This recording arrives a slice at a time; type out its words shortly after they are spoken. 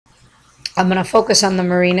I'm going to focus on the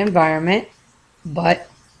marine environment, but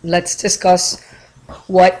let's discuss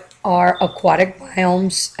what are aquatic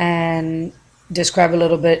biomes and describe a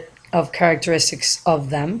little bit of characteristics of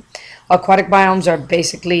them. Aquatic biomes are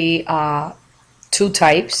basically two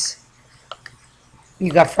types.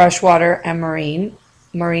 You got freshwater and marine,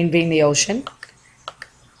 marine being the ocean.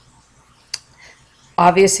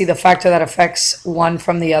 Obviously, the factor that affects one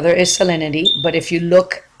from the other is salinity, but if you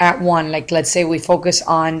look at one, like let's say we focus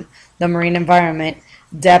on the marine environment,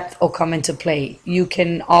 depth will come into play. You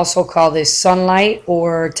can also call this sunlight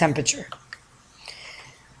or temperature.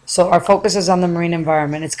 So our focus is on the marine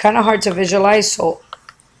environment. It's kind of hard to visualize, so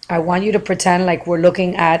I want you to pretend like we're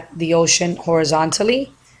looking at the ocean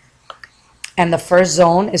horizontally. And the first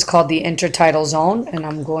zone is called the intertidal zone, and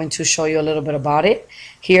I'm going to show you a little bit about it.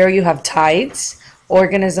 Here you have tides.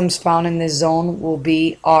 Organisms found in this zone will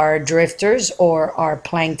be our drifters or our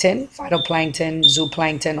plankton, phytoplankton,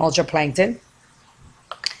 zooplankton, ultraplankton.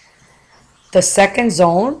 The second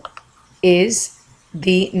zone is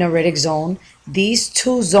the Neritic zone. These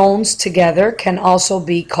two zones together can also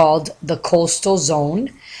be called the coastal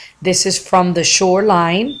zone. This is from the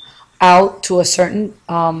shoreline out to a certain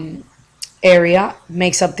area,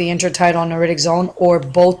 makes up the intertidal Neritic zone, or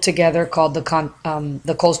both together called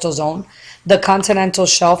the coastal zone. The continental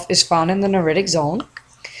shelf is found in the Neritic zone.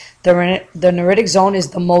 The Neritic zone is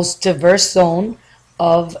the most diverse zone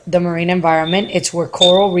of the marine environment. It's where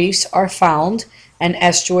coral reefs are found, and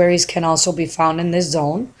estuaries can also be found in this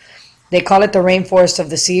zone. They call it the rainforest of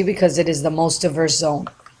the sea because it is the most diverse zone.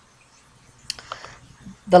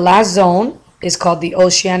 The last zone is called the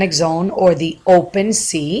Oceanic Zone or the open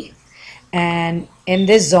sea. And in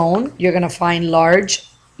this zone, you're going to find large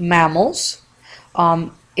mammals.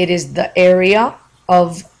 It is the area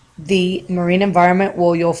of the marine environment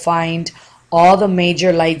where you'll find all the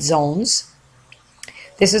major light zones.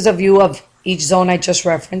 This is a view of each zone I just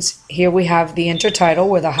referenced. Here we have the intertidal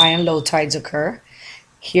where the high and low tides occur.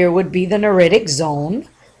 Here would be the Neritic zone,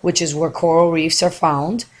 which is where coral reefs are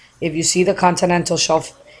found. If you see, the continental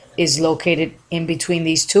shelf is located in between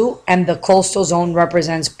these two, and the coastal zone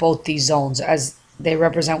represents both these zones as they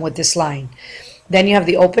represent with this line. Then you have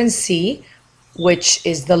the open sea, which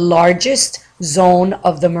is the largest zone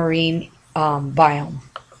of the marine biome.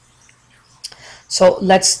 So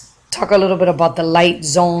let's talk a little bit about the light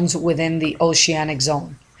zones within the oceanic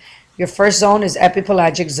zone. Your first zone is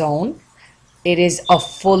epipelagic zone. It is a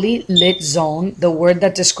fully lit zone. The word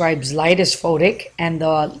that describes light is photic, and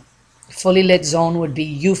the fully lit zone would be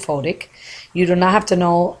euphotic. You do not have to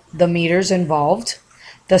know the meters involved.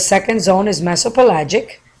 The second zone is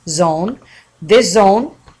mesopelagic zone. This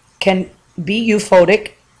zone can be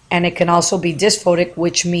euphotic, and it can also be dysphotic,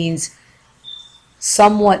 which means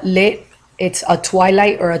somewhat lit. It's a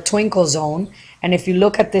twilight or a twinkle zone. And if you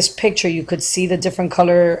look at this picture, you could see the different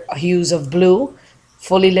color hues of blue.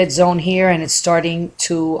 Fully lit zone here, and it's starting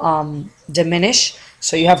to diminish.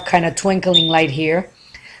 So you have kind of twinkling light here.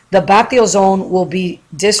 The bathyal zone will be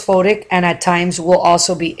dysphotic, and at times will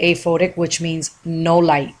also be aphotic, which means no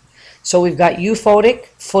light. So we've got euphotic,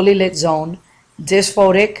 fully lit zone,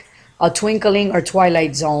 dysphotic, a twinkling or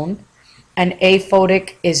twilight zone, and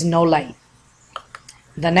aphotic is no light.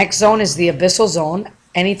 The next zone is the abyssal zone.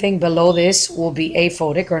 Anything below this will be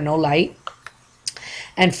aphotic or no light.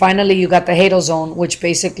 And finally, you got the hadal zone, which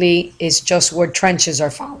basically is just where trenches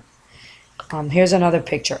are found. Here's another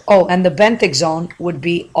picture. Oh, and the benthic zone would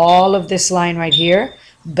be all of this line right here.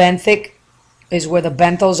 Benthic is where the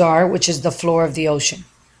benthos are, which is the floor of the ocean.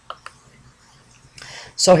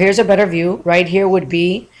 So here's a better view. Right here would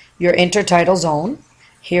be your intertidal zone.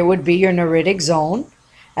 Here would be your Neritic zone.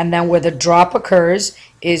 And then where the drop occurs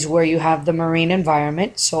is where you have the marine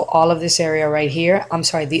environment. So all of this area right here, I'm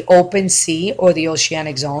sorry, the open sea or the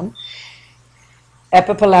oceanic zone.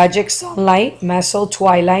 Epipelagic, sunlight, meso,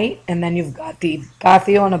 twilight, and then you've got the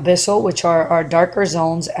bathyal and abyssal, which are our darker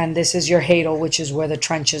zones, and this is your hadal, which is where the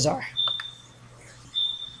trenches are.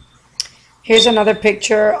 Here's another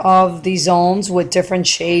picture of the zones with different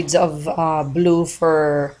shades of blue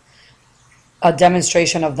for a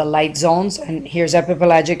demonstration of the light zones. And here's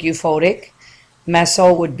epipelagic, euphotic.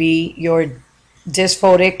 Meso would be your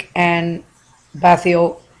dysphotic, and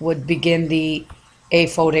bathyal would begin the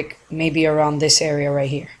aphotic, maybe around this area right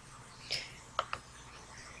here.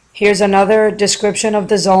 Here's another description of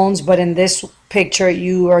the zones, but in this picture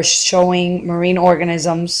you are showing marine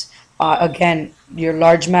organisms. Again, your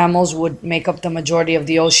large mammals would make up the majority of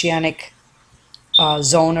the oceanic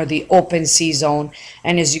zone or the open sea zone.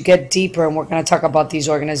 And as you get deeper, and we're going to talk about these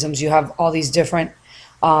organisms, you have all these different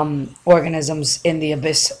organisms in the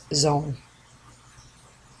abyss zone.